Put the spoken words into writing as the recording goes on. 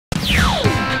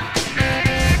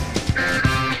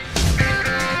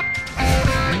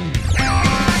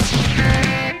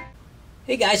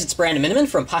Hey guys, it's Brandon Miniman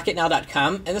from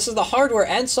Pocketnow.com, and this is the hardware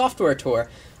and software tour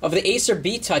of the Acer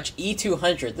beTouch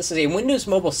E200. This is a Windows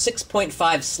Mobile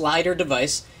 6.5 slider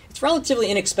device. It's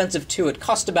relatively inexpensive too. It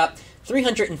cost about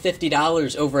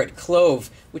 $350 over at Clove,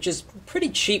 which is pretty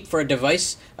cheap for a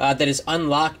device that is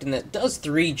unlocked and that does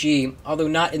 3G, although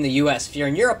not in the US. If you're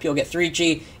in Europe, you'll get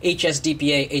 3G,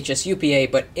 HSDPA, HSUPA,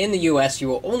 but in the US, you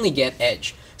will only get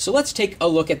Edge. So let's take a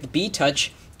look at the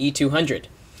beTouch E200.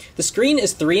 The screen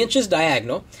is 3 inches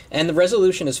diagonal, and the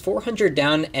resolution is 400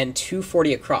 down and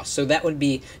 240 across, so that would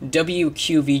be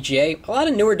WQVGA. A lot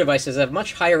of newer devices have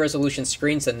much higher resolution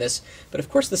screens than this, but of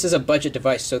course this is a budget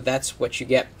device, so that's what you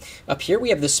get. Up here we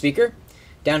have the speaker.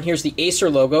 Down here's the Acer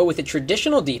logo with a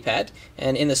traditional D-pad,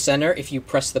 and in the center, if you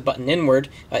press the button inward,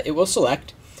 it will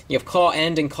select. You have call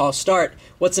end and call start.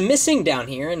 What's missing down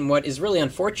here, and what is really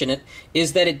unfortunate,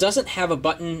 is that it doesn't have a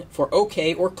button for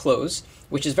OK or close,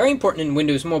 which is very important in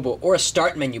Windows Mobile, or a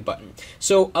start menu button.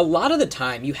 So a lot of the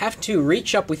time you have to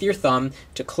reach up with your thumb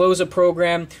to close a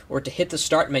program or to hit the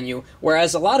start menu,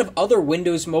 whereas a lot of other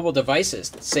Windows Mobile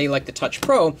devices, say like the Touch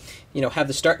Pro, have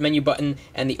the start menu button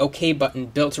and the OK button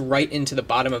built right into the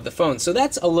bottom of the phone. So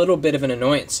that's a little bit of an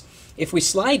annoyance. If we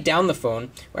slide down the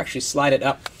phone, or actually slide it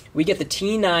up, we get the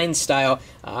T9 style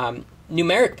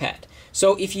Numeric Pad.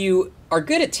 So if you are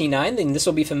good at T9, then this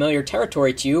will be familiar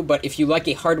territory to you, but if you like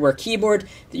a hardware keyboard,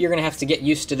 then you're going to have to get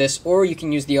used to this, or you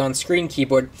can use the on-screen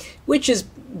keyboard, which is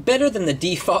better than the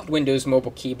default Windows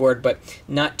Mobile keyboard, but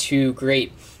not too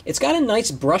great. It's got a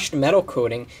nice brushed metal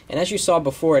coating, and as you saw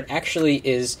before, it actually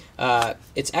is,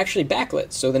 it's actually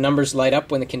backlit, so the numbers light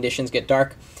up when the conditions get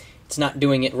dark. It's not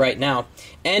doing it right now.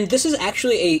 And this is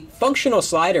actually a functional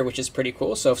slider, which is pretty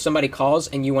cool. So if somebody calls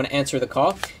and you want to answer the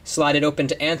call, slide it open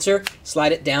to answer,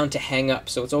 slide it down to hang up.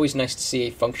 So it's always nice to see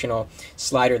a functional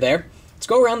slider there. Let's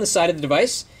go around the side of the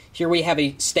device. Here we have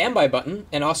a standby button,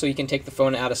 and also you can take the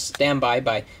phone out of standby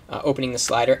by opening the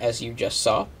slider, as you just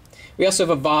saw. We also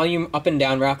have a volume up and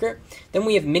down rocker. Then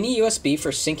we have mini USB for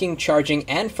syncing, charging,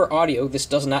 and for audio. This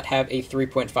does not have a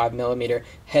 3.5mm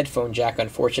headphone jack,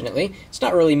 unfortunately. It's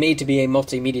not really made to be a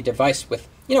multimedia device with,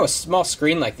 a small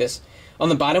screen like this. On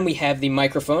the bottom we have the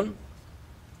microphone.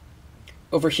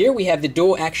 Over here we have the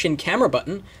dual action camera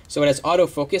button, so it has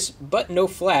autofocus but no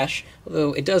flash,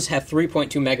 although it does have 3.2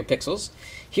 megapixels.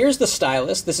 Here's the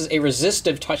Stylist. This is a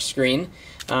resistive touchscreen,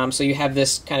 so you have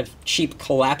this kind of cheap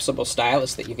collapsible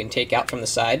stylus that you can take out from the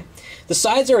side. The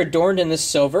sides are adorned in this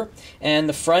silver, and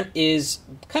the front is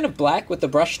kind of black with the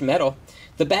brushed metal.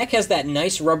 The back has that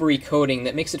nice rubbery coating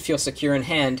that makes it feel secure in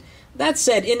hand. That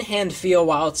said, in-hand feel,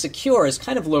 while it's secure, is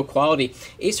kind of low quality.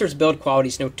 Acer's build quality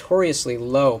is notoriously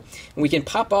low. And we can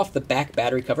pop off the back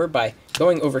battery cover by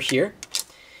going over here.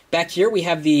 Back here we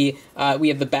have the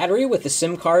battery with the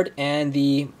SIM card and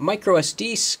the micro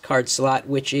SD card slot,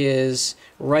 which is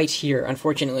right here.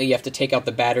 Unfortunately, you have to take out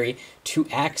the battery to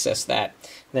access that.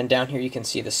 Then down here you can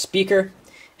see the speaker.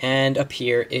 And up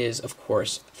here is, of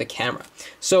course, the camera.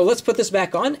 So let's put this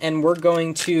back on, and we're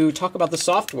going to talk about the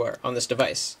software on this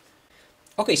device.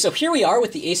 Okay, so here we are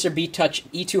with the Acer beTouch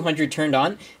E200 turned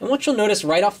on, and what you'll notice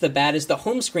right off the bat is the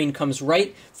home screen comes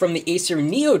right from the Acer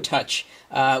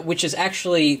NeoTouch, which is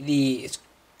actually the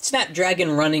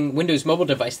Snapdragon running Windows Mobile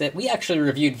device that we actually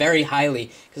reviewed very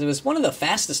highly because it was one of the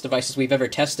fastest devices we've ever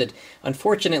tested.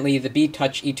 Unfortunately, the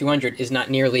beTouch E200 is not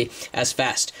nearly as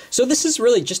fast. So this is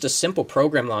really just a simple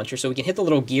program launcher, so we can hit the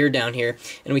little gear down here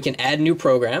and we can add new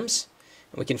programs.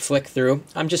 We can flick through.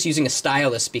 I'm just using a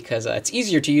Stylist because it's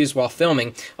easier to use while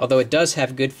filming, although it does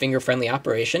have good finger-friendly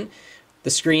operation. The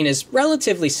screen is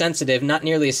relatively sensitive, not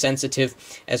nearly as sensitive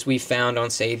as we found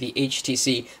on, say, the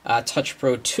HTC Touch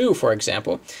Pro 2, for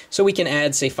example. So we can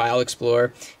add, say, File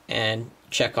Explorer and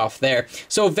check off there.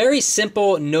 So very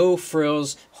simple,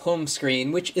 no-frills home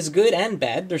screen, which is good and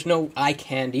bad. There's no eye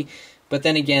candy, but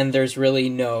then again, there's really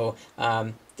no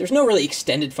really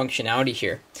extended functionality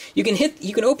here. You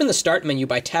can open the start menu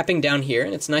by tapping down here,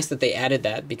 and it's nice that they added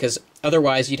that because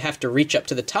otherwise you'd have to reach up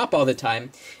to the top all the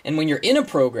time, and when you're in a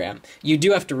program, you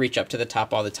do have to reach up to the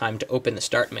top all the time to open the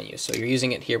start menu. So you're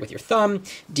using it here with your thumb,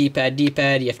 D-pad, you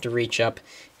have to reach up,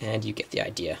 and you get the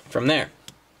idea from there.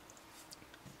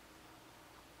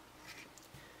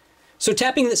 So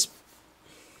tapping this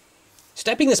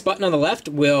button on the left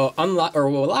will unlock or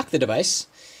will lock the device.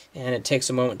 And it takes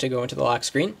a moment to go into the lock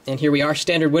screen. And here we are,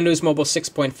 standard Windows Mobile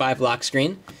 6.5 lock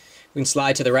screen. We can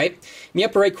slide to the right. In the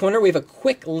upper right corner, we have a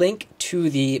quick link to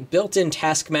the built-in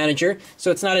Task Manager. So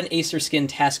it's not an Acer Skin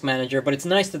Task Manager, but it's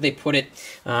nice that they put it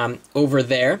over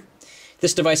there.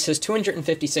 This device has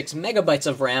 256 megabytes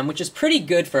of RAM, which is pretty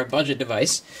good for a budget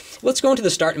device. Let's go into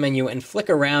the Start menu and flick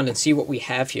around and see what we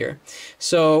have here.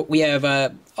 So we have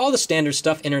all the standard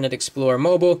stuff, Internet Explorer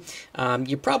Mobile.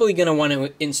 You're probably going to want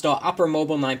to install Opera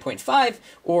Mobile 9.5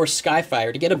 or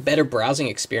Skyfire to get a better browsing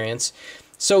experience.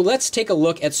 So let's take a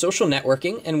look at social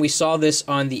networking, and we saw this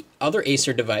on the other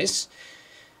Acer device.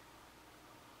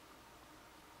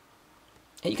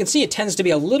 And you can see it tends to be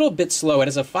a little bit slow. It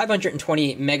has a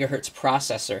 528 megahertz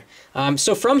processor.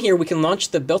 So from here, we can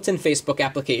launch the built-in Facebook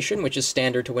application, which is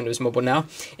standard to Windows Mobile now.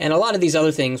 And a lot of these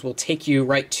other things will take you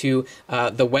right to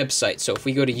the website. So if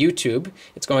we go to YouTube,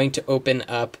 it's going to open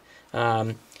up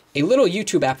a little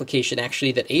YouTube application,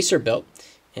 actually, that Acer built.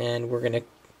 And we're going to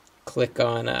click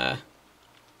on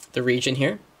the region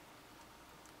here.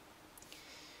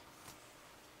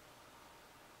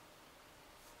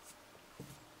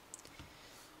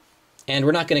 And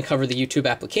we're not going to cover the YouTube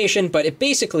application, but it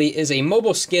basically is a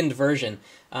mobile-skinned version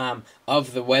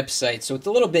of the website. So it's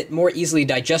a little bit more easily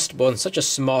digestible on such a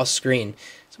small screen.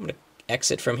 So I'm going to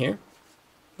exit from here.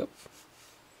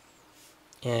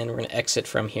 And we're going to exit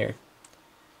from here.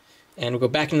 And we'll go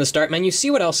back into the Start menu,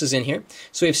 see what else is in here.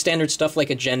 So we have standard stuff like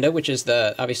Agenda, which is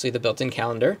obviously the built-in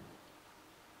calendar,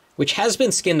 which has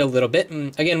been skinned a little bit.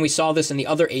 And again, we saw this in the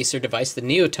other Acer device, the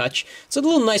NeoTouch. It's a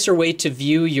little nicer way to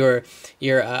view your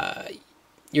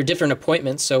different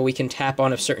appointments. So we can tap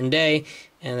on a certain day,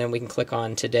 and then we can click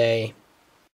on today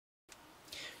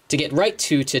to get right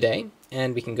to today.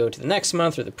 And we can go to the next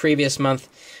month or the previous month.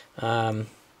 And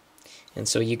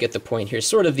so you get the point here,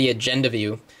 sort of the agenda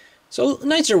view. So a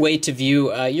nicer way to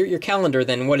view your calendar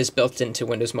than what is built into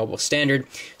Windows Mobile Standard.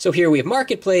 So here we have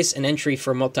Marketplace, an entry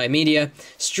for multimedia,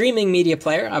 streaming media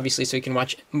player, obviously, so you can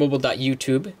watch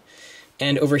mobile.youtube.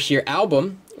 And over here,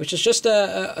 album, which is just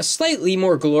a slightly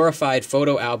more glorified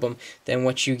photo album than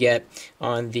what you get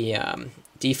on the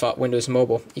default Windows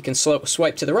Mobile. You can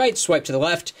swipe to the right, swipe to the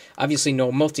left. Obviously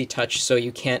no multi-touch, so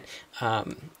you can't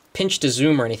pinch to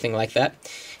zoom or anything like that.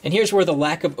 And here's where the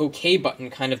lack of OK button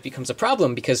kind of becomes a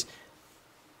problem, because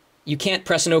you can't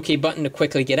press an OK button to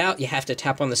quickly get out. You have to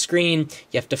tap on the screen,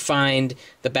 you have to find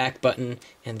the back button,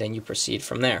 and then you proceed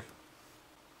from there.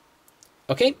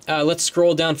 Okay, let's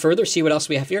scroll down further, see what else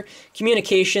we have here.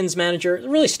 Communications Manager,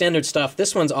 really standard stuff.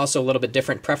 This one's also a little bit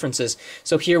different, preferences.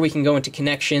 So here we can go into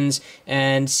Connections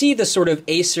and see the sort of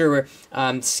Acer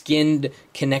skinned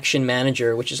Connection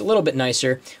Manager, which is a little bit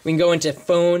nicer. We can go into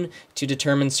Phone to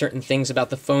determine certain things about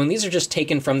the phone. These are just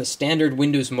taken from the standard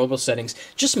Windows Mobile settings,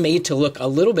 just made to look a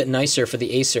little bit nicer for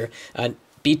the Acer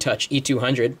beTouch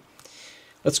E200.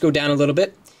 Let's go down a little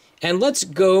bit. And let's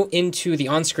go into the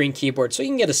on-screen keyboard so you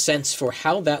can get a sense for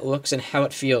how that looks and how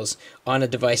it feels on a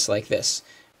device like this.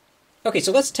 Okay,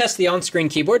 so let's test the on-screen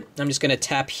keyboard. I'm just going to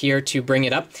tap here to bring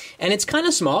it up. And it's kind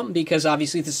of small because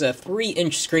obviously this is a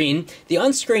 3-inch screen. The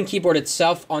on-screen keyboard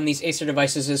itself on these Acer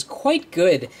devices is quite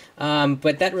good,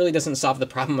 but that really doesn't solve the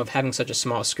problem of having such a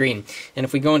small screen. And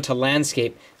if we go into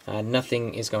landscape,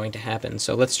 nothing is going to happen.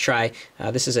 So let's try,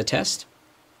 this is a test.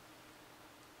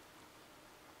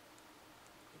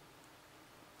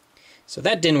 So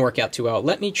that didn't work out too well.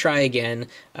 Let me try again.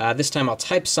 This time I'll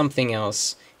type something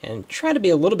else and try to be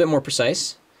a little bit more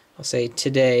precise. I'll say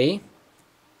today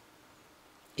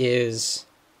is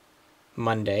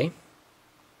Monday.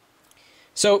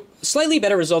 So slightly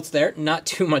better results there, not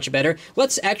too much better.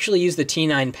 Let's actually use the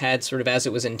T9 pad sort of as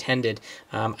it was intended.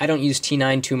 I don't use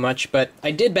T9 too much, but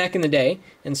I did back in the day,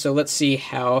 and so let's see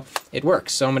how it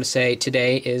works. So I'm going to say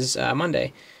today is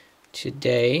Monday.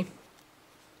 Today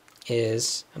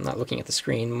is, I'm not looking at the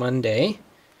screen, Monday.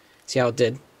 See how it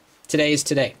did? Today is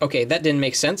today. Okay, that didn't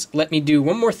make sense. Let me do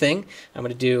one more thing. I'm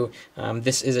going to do,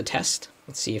 this is a test.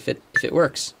 Let's see if it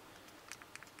works.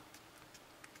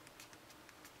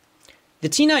 The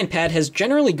T9 pad has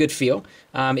generally good feel.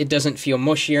 It doesn't feel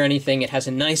mushy or anything. It has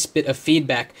a nice bit of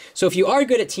feedback. So if you are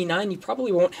good at T9, you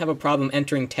probably won't have a problem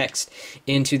entering text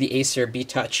into the Acer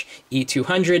beTouch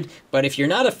E200. But if you're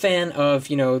not a fan of,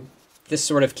 this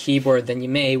sort of keyboard, then you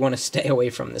may want to stay away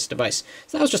from this device.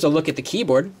 So that was just a look at the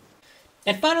keyboard.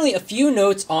 And finally, a few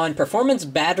notes on performance,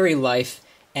 battery life,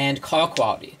 and call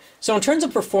quality. So in terms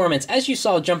of performance, as you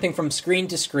saw jumping from screen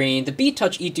to screen, the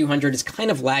beTouch E200 is kind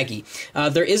of laggy.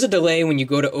 There is a delay when you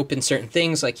go to open certain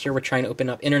things, like here we're trying to open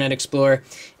up Internet Explorer,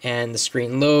 and the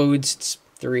screen loads. It's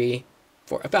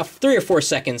about 3 or 4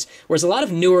 seconds, whereas a lot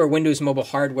of newer Windows Mobile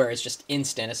hardware is just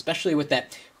instant, especially with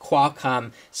that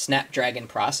Qualcomm Snapdragon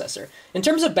processor. In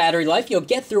terms of battery life, you'll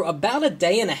get through about a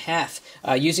day and a half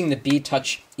using the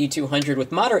beTouch E200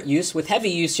 with moderate use. With heavy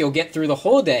use, you'll get through the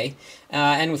whole day,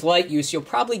 and with light use, you'll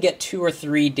probably get 2 or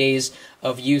 3 days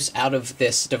of use out of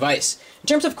this device. In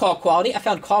terms of call quality, I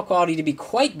found call quality to be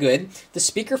quite good. The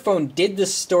speakerphone did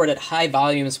distort at high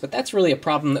volumes, but that's really a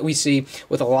problem that we see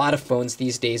with a lot of phones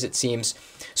these days, it seems.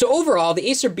 So overall, the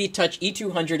Acer beTouch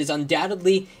E200 is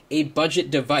undoubtedly a budget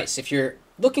device. If you're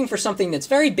looking for something that's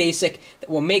very basic, that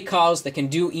will make calls, that can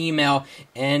do email,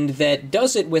 and that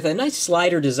does it with a nice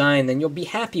slider design, then you'll be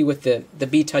happy with the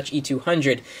beTouch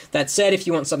E200. That said, if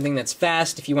you want something that's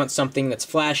fast, if you want something that's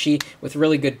flashy, with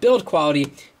really good build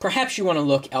quality, perhaps you want to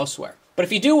look elsewhere. But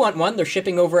if you do want one, they're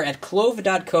shipping over at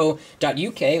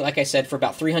clove.co.uk, like I said, for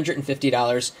about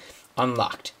 $350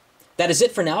 unlocked. That is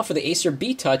it for now for the Acer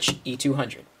beTouch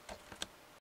E200.